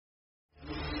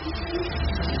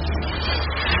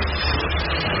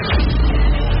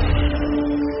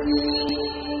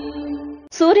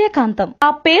సూర్యకాంతం ఆ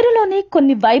పేరులోనే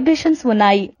కొన్ని వైబ్రేషన్స్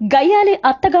ఉన్నాయి. గయ్యాలి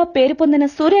అత్తగా పేరు పొందిన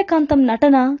సూర్యకాంతం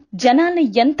నటన జనాల్ని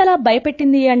ఎంతలా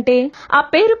భయపెట్టింది అంటే ఆ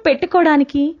పేరు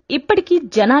పెట్టుకోవడానికి ఇప్పటికీ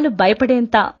జనాలు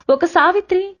భయపడేంత. ఒక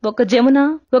సావిత్రి, ఒక జమున,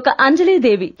 ఒక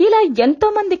అంజలీదేవి ఇలా ఎంతో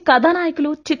మంది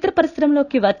కథానాయకులు చిత్ర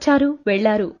పరిశ్రమలోకి వచ్చారు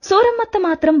వెళ్లారు. సూరమ్మత్త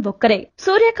మాత్రం ఒక్కరే.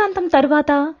 సూర్యకాంతం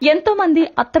తర్వాత ఎంతో మంది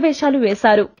అత్త వేషాలు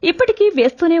వేశారు, ఇప్పటికీ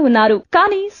వేస్తూనే ఉన్నారు.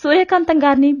 కానీ సూర్యకాంతం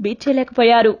గారిని బీట్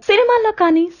చేయలేకపోయారు. సినిమాల్లో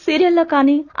కానీ సీరియల్లో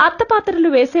కానీ అత్త పాత్రలు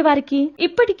వేసేవారికి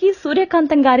ఇప్పటికీ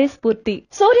సూర్యకాంతం గారే స్ఫూర్తి.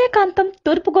 సూర్యకాంతం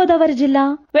తూర్పు గోదావరి జిల్లా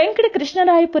వెంకట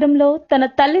కృష్ణరాయపురంలో తన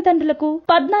తల్లిదండ్రులకు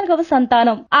 14వ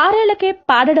సంతానం. 6 ఏళ్లకే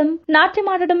పాడడం,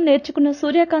 నాట్యమాడడం నేర్చుకున్న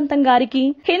సూర్యకాంతం గారికి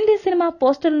హిందీ సినిమా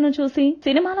పోస్టర్లను చూసి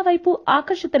సినిమాల వైపు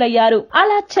ఆకర్షితులయ్యారు.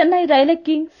 అలా చెన్నై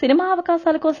రైలెక్కి సినిమా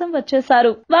అవకాశాల కోసం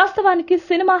వచ్చేశారు. వాస్తవానికి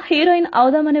సినిమా హీరోయిన్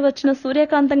అవుదామని వచ్చిన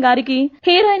సూర్యకాంతం గారికి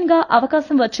హీరోయిన్ గా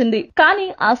అవకాశం వచ్చింది. కానీ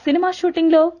ఆ సినిమా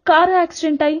షూటింగ్ లో కారు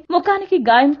యాక్సిడెంట్ అయి ముఖానికి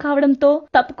గాయం కావడంతో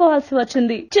తప్పుకోవాల్సి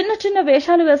వచ్చింది. చిన్న చిన్న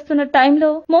వేషాలు వేస్తున్న టైంలో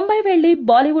ముంబై వెళ్లి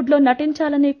బాలీవుడ్ లో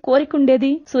నటించాలనే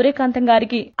కోరికుండేది సూర్యకాంతం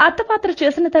గారికి. అత్త పాత్ర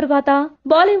చేసిన తర్వాత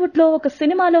బాలీవుడ్ లో ఒక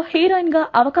సినిమాలో హీరోయిన్ గా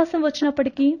అవకాశం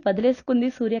వచ్చినప్పటికీ వదిలేసుకుంది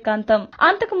సూర్యకాంతం.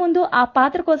 అంతకు ముందు ఆ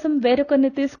పాత్ర కోసం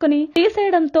వేరొకరిని తీసుకుని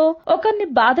తీసేయడంతో ఒకరిని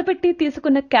బాధ పెట్టి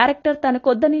తీసుకున్న క్యారెక్టర్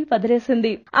తనకొద్దని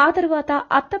వదిలేసింది. ఆ తరువాత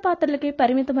అత్త పాత్రలకే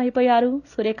పరిమితం అయిపోయారు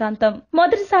సూర్యకాంతం.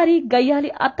 మొదటిసారి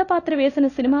గయ్యాలి అత్త పాత్ర వేసిన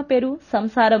సినిమా పేరు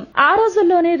సంసారం. ఆ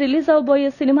రోజుల్లోనే రిలీజ్ అవబోయే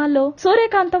సినిమాల్లో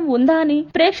సూర్యకాంతం ఉందా అని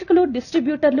ప్రేక్షకులు,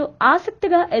 డిస్ట్రిబ్యూటర్లు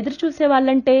ఆసక్తిగా ఎదురు చూసే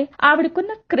వాళ్ళంటే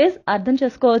ఆవిడకున్న క్రేజ్ అర్థం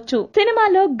చేసుకోవచ్చు.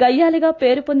 సినిమాలో గయ్యాలిగా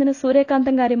పేరు పొందిన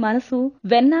సూర్యకాంతం గారి మనసు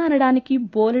వెన్న అనడానికి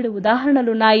బోలెడు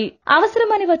ఉదాహరణలున్నాయి.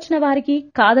 అవసరమని వచ్చిన వారికి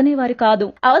కాదనేవారు కాదు,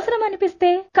 అవసరం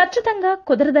అనిపిస్తే ఖచ్చితంగా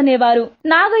కుదరదనేవారు.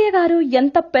 నాగయ్య గారు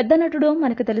ఎంత పెద్ద నటుడో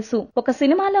మనకు తెలుసు. ఒక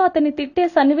సినిమాలో అతన్ని తిట్టే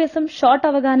సన్నివేశం షార్ట్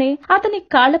అవగానే అతని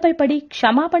కాళ్లపై పడి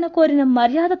క్షమాపణ కోరిన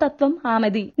మర్యాద తత్వం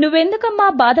ఆమెది. నువ్వెందుకమ్మా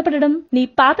బాధపడడం, నీ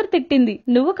పాత్ర తిట్టింది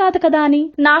నువ్వు కాదు కదా అని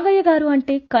నాగయ్య గారు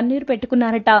అంటే కన్నీరు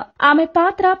పెట్టుకున్నారట. ఆమె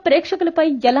పాత్ర ప్రేక్షకులపై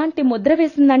ఎలాంటి ముద్ర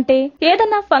వేసిందంటే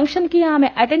ఏదన్నా ఫంక్షన్ కి ఆమె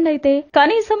అటెండ్ అయితే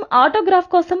కనీసం ఆటోగ్రాఫ్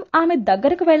కోసం ఆమె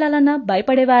దగ్గరకు వెళ్లాలన్నా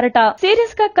భయపడేవారట.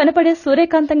 సీరియస్ గా కనపడే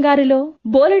సూర్యకాంతం గారిలో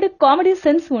బోలెడు కామెడీ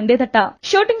సెన్స్ ఉండేదట.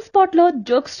 షూటింగ్ స్పాట్ లో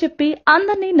జోక్స్ చెప్పి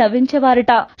అందర్నీ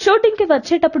నవ్వించేవారట. షూటింగ్ కి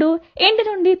వచ్చేటప్పుడు ఇంటి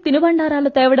నుండి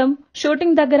తినుబండారాలు తేవడం,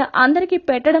 షూటింగ్ దగ్గర అందరికీ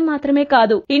పెట్టడం మాత్రమే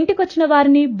కాదు, ఇంటికొచ్చిన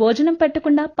వారిని భోజనం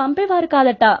పెట్టకుండా పంపేవారు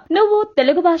కాదట. నువ్వు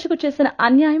తెలుగు భాషకు చేసిన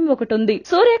అన్యాయం ఒకటుంది,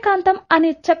 సూర్యకాంతం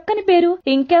అనే చక్కని పేరు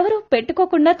ఇంకెవరూ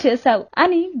పెట్టుకోకుండా చేశావు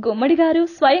అని గుమ్మడి గారు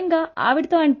స్వయంగా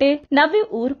ఆవిడతో అంటే నవ్వి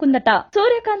ఊరుకుందట.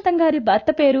 సూర్యకాంతం గారి భర్త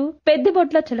పేరు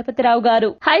పెద్దిబొట్ల చలపతిరావు గారు.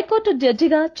 హైకోర్టు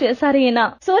జడ్జిగా చేశారీయన.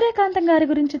 సూర్యకాంతం గారి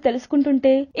గురించి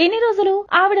తెలుసుకుంటుంటే ఇన్ని రోజులు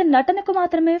ఆవిడ నటనకు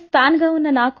మాత్రమే ఫ్యాన్ గా ఉన్న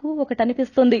నాకు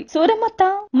ఒకటనిపిస్తుంది. సూరమ్మత్త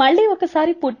మళ్ళీ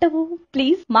ఒకసారి పుట్టవు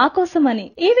ప్లీజ్ మా కోసం అని.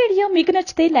 ఈ వీడియో మీకు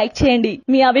నచ్చితే లైక్ చేయండి,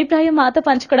 మీ అభిప్రాయం మాతో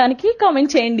పంచుకోవడానికి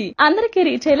కామెంట్ చేయండి, అందరికీ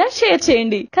రీచ్ అయ్యేలా షేర్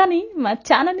చేయండి. కానీ మా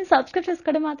ఛానల్ ని సబ్స్క్రైబ్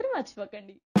చేసుకోవడం మాత్రం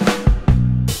మర్చిపోకండి.